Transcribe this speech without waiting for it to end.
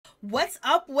What's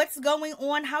up? What's going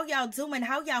on? How y'all doing?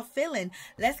 How y'all feeling?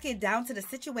 Let's get down to the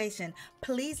situation.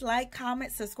 Please like,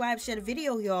 comment, subscribe, share the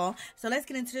video, y'all. So let's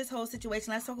get into this whole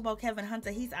situation. Let's talk about Kevin Hunter.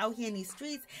 He's out here in these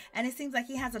streets, and it seems like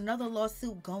he has another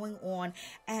lawsuit going on.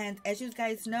 And as you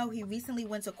guys know, he recently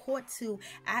went to court to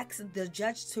ask the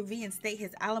judge to reinstate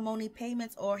his alimony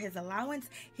payments or his allowance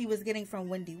he was getting from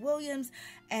Wendy Williams.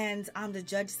 And the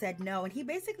judge said no. And he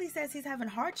basically says he's having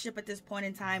hardship at this point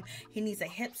in time. He needs a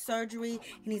hip surgery.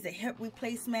 He needs a hip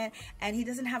replacement, and he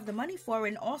doesn't have the money for it,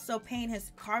 and also paying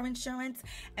his car insurance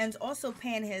and also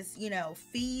paying his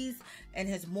fees and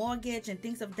his mortgage and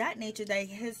things of that nature, that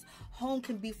his home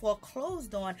can be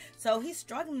foreclosed on. So he's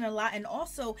struggling a lot, and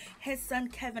also his son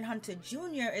Kevin Hunter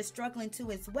Jr. is struggling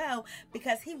too as well,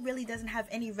 because he really doesn't have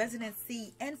any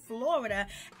residency in Florida,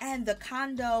 and the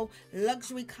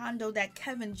luxury condo that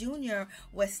Kevin Jr.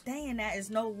 was staying at is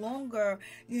no longer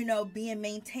being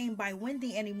maintained by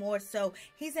Wendy anymore. So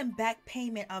he's in back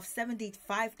payment of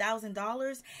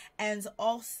 $75,000 and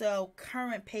also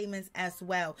current payments as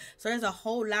well. So there's a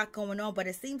whole lot going on, but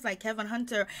it seems like Kevin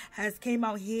Hunter has came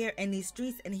out here in these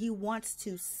streets and he wants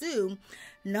to sue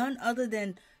none other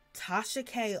than Tasha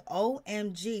K,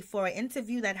 OMG, for an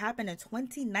interview that happened in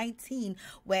 2019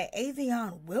 with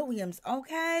Avion Williams.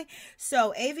 Okay,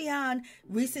 so Avion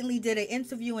recently did an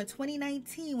interview in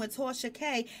 2019 with Tasha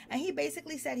K, and he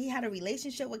basically said he had a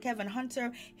relationship with Kevin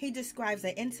Hunter. He describes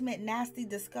an intimate, nasty,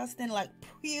 disgusting, like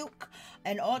puke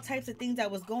and all types of things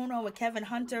that was going on with Kevin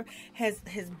Hunter, his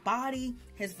body,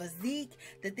 his physique,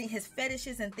 his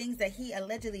fetishes and things that he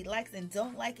allegedly likes and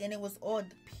don't like, and it was all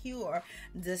pure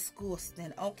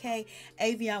disgusting. Okay,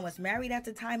 Avion was married at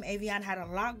the time. Avion had a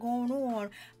lot going on,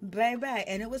 baby,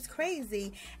 and it was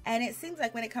crazy. And it seems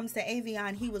like when it comes to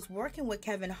Avion, he was working with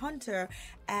Kevin Hunter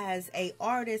as a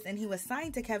artist, and he was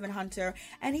signed to Kevin Hunter,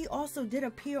 and he also did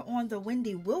appear on the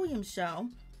Wendy Williams show.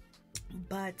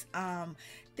 But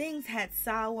things had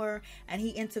sour, and he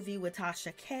interviewed with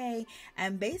Tasha K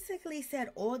and basically said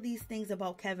all these things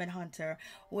about Kevin Hunter,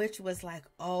 which was like,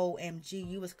 OMG,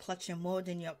 you was clutching more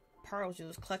than your pearls. You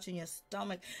was clutching your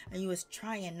stomach, and you was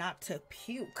trying not to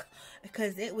puke,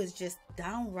 because it was just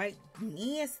downright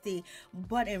nasty.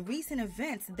 But in recent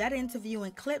events, that interview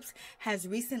and clips has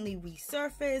recently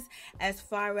resurfaced, as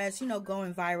far as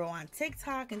going viral on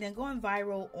TikTok and then going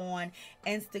viral on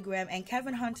Instagram, and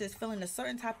Kevin Hunter is feeling a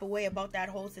certain type of way about that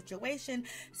whole situation.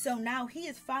 So now he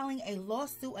is filing a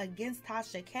lawsuit against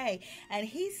Tasha K, and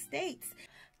he states,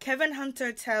 Kevin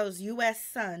Hunter tells U.S.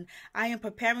 Sun, I am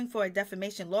preparing for a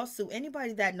defamation lawsuit.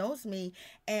 Anybody that knows me,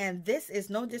 and this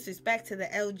is no disrespect to the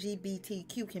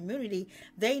LGBTQ community,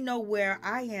 they know where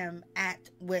I am at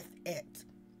with it.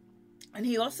 And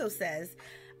he also says,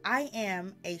 I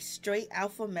am a straight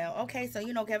alpha male. Okay, so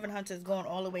Kevin Hunter's going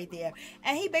all the way there.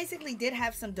 And he basically did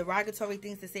have some derogatory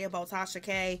things to say about Tasha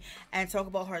K and talk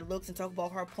about her looks and talk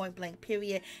about her point blank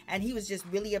period. And he was just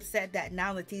really upset that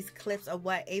now that these clips of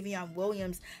what Avion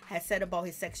Williams had said about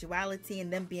his sexuality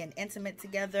and them being intimate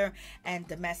together and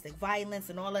domestic violence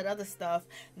and all that other stuff,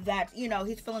 that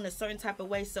he's feeling a certain type of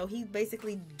way. So he's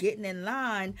basically getting in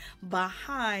line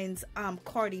behind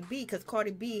Cardi B, because Cardi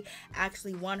B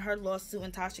actually won her lawsuit,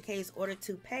 and Tasha K is ordered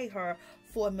to pay her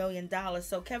 $4 million.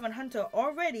 So Kevin Hunter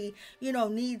already,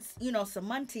 needs, some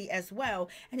money as well.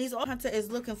 And Hunter is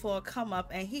looking for a come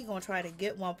up, and he gonna try to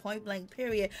get one, point blank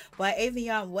period. But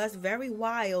Avion was very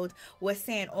wild, was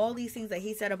saying all these things that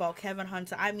he said about Kevin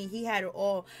Hunter. I mean, he had it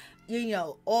all,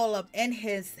 all up in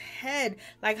his head.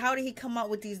 Like, how did he come up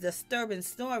with these disturbing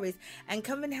stories? And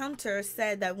Kevin Hunter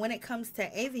said that when it comes to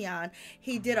Avion,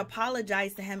 he did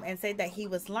apologize to him and say that he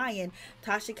was lying.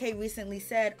 Tasha K recently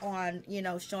said on,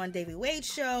 Sean Davy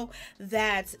Wade's show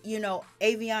that,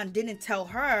 Avion didn't tell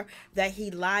her that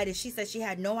he lied. And she said she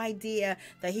had no idea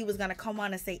that he was going to come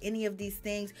on and say any of these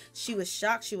things. She was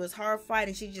shocked. She was horrified.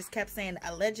 And she just kept saying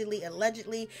allegedly,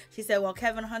 allegedly. She said, well,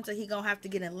 Kevin Hunter, he going to have to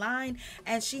get in line.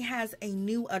 And she has a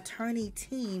new attorney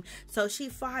team, so she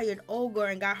fired Olga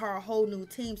and got her a whole new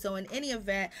team. So in any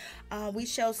event, we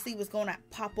shall see what's going to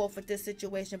pop off with this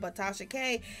situation. But Tasha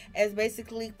K is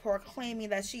basically proclaiming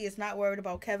that she is not worried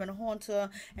about Kevin Hunter,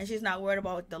 and she's not worried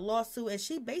about the lawsuit, and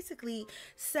she basically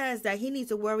says that he needs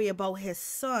to worry about his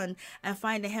son and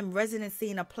finding him residency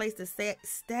in a place to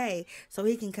stay so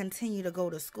he can continue to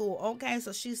go to school. Okay,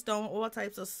 so she's throwing all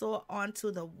types of salt onto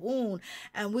the wound,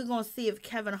 and we're gonna see if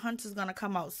Kevin Hunter's gonna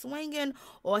come out swinging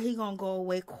or he gonna go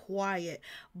away quiet,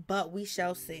 but we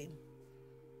shall see.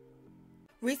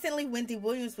 Recently, Wendy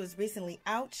Williams was recently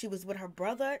out. She was with her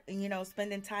brother,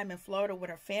 spending time in Florida with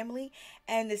her family.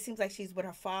 And it seems like she's with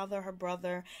her father, her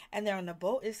brother, and they're on the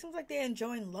boat. It seems like they're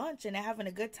enjoying lunch and they're having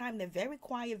a good time. They're very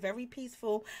quiet, very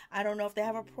peaceful. I don't know if they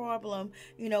have a problem,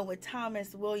 with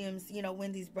Thomas Williams,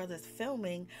 Wendy's brother's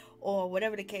filming or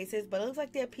whatever the case is. But it looks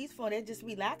like they're peaceful. They're just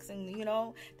relaxing,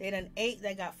 They done ate.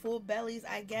 They got full bellies,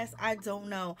 I guess. I don't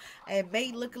know. It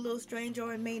may look a little strange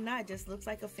or it may not. It just looks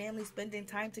like a family spending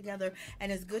time together.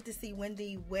 And it's good to see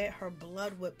Wendy with her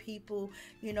blood with people,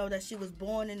 that she was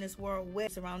born in this world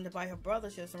with, surrounded by her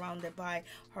brother. She was surrounded by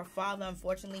her father.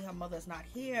 Unfortunately, her mother's not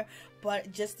here.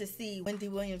 But just to see Wendy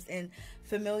Williams in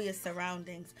familiar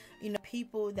surroundings,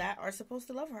 people that are supposed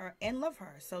to love her and love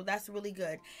her. So that's really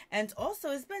good. And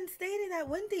also, it's been stated that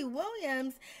Wendy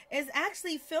Williams is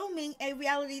actually filming a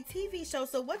reality TV show.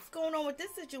 So what's going on with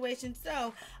this situation?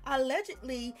 So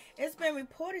allegedly, it's been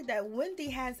reported that Wendy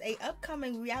has a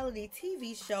upcoming reality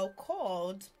TV show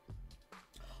called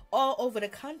All Over the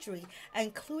Country,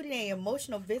 including an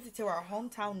emotional visit to our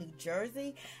hometown, New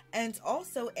Jersey. And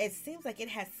also, it seems like it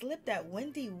has slipped that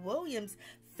Wendy Williams'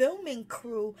 filming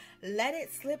crew let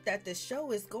it slip that the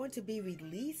show is going to be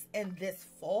released in this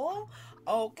fall.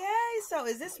 Okay, so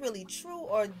is this really true,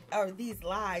 or are these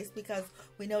lies? Because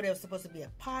we know there was supposed to be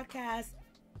a podcast,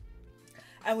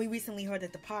 and we recently heard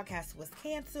that the podcast was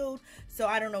canceled. So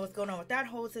I don't know what's going on with that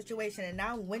whole situation. And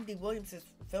now Wendy Williams is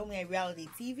filming a reality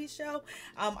TV show.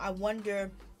 I wonder,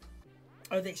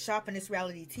 are they shopping this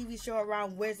reality TV show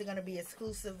around? Where's it going to be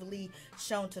exclusively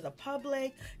shown to the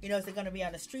public? Is it going to be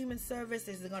on a streaming service?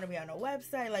 Is it going to be on a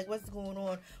website? Like, what's going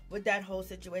on with that whole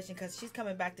situation? Because she's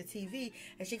coming back to TV.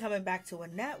 Is she coming back to a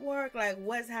network? Like,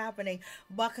 what's happening?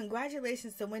 But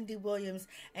congratulations to Wendy Williams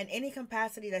in any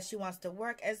capacity that she wants to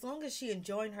work. As long as she's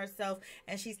enjoying herself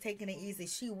and she's taking it easy.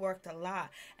 She worked a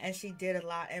lot and she did a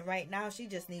lot. And right now, she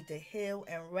just needs to heal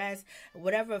and rest.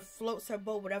 Whatever floats her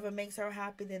boat, whatever makes her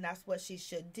happy, then that's what she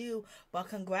should do. But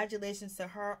congratulations to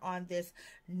her on this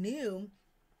new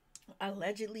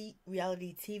allegedly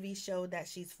reality TV show that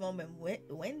she's filming with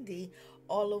Wendy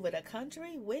all over the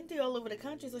country. Wendy all over the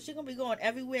country, so she's gonna be going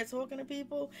everywhere talking to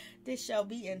people. This shall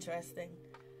be interesting.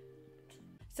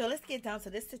 So let's get down to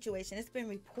this situation. It's been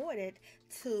reported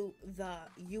to the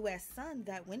U.S. Sun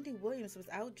that Wendy Williams was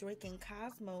out drinking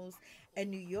Cosmos in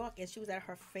New York, and she was at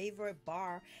her favorite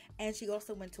bar, and she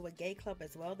also went to a gay club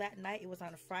as well that night. It was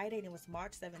on a Friday, and it was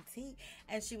March 17th,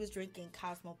 and she was drinking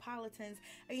Cosmopolitans.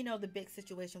 And the big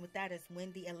situation with that is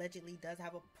Wendy allegedly does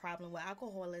have a problem with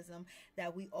alcoholism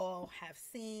that we all have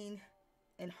seen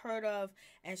and heard of,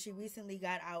 and she recently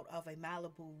got out of a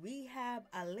Malibu rehab,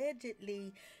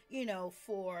 allegedly,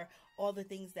 for all the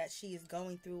things that she is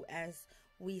going through as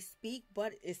we speak.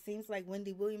 But it seems like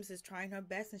Wendy Williams is trying her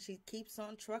best, and she keeps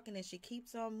on trucking and she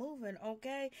keeps on moving.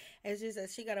 Okay, it's just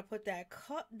that she got to put that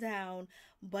cup down.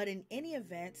 But in any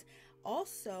event,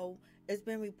 also, it's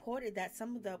been reported that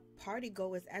some of the party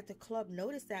goers at the club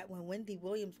noticed that when Wendy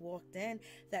Williams walked in,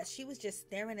 that she was just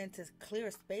staring into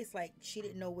clear space like she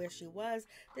didn't know where she was.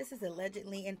 This is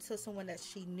allegedly until someone that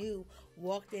she knew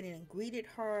walked in and greeted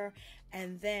her,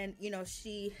 and then,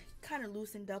 she kind of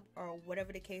loosened up or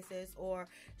whatever the case is, or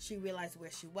she realized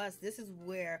where she was. This is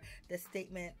where the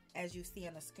statement, as you see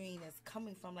on the screen, is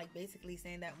coming from, like basically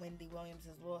saying that Wendy Williams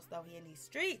is lost out here in these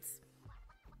streets.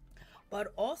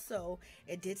 But also,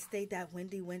 it did state that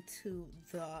Wendy went to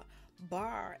the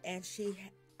bar and she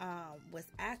was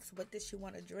asked what did she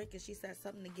want to drink, and she said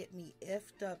something to get me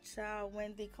effed up. Child,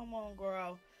 Wendy, come on,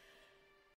 girl.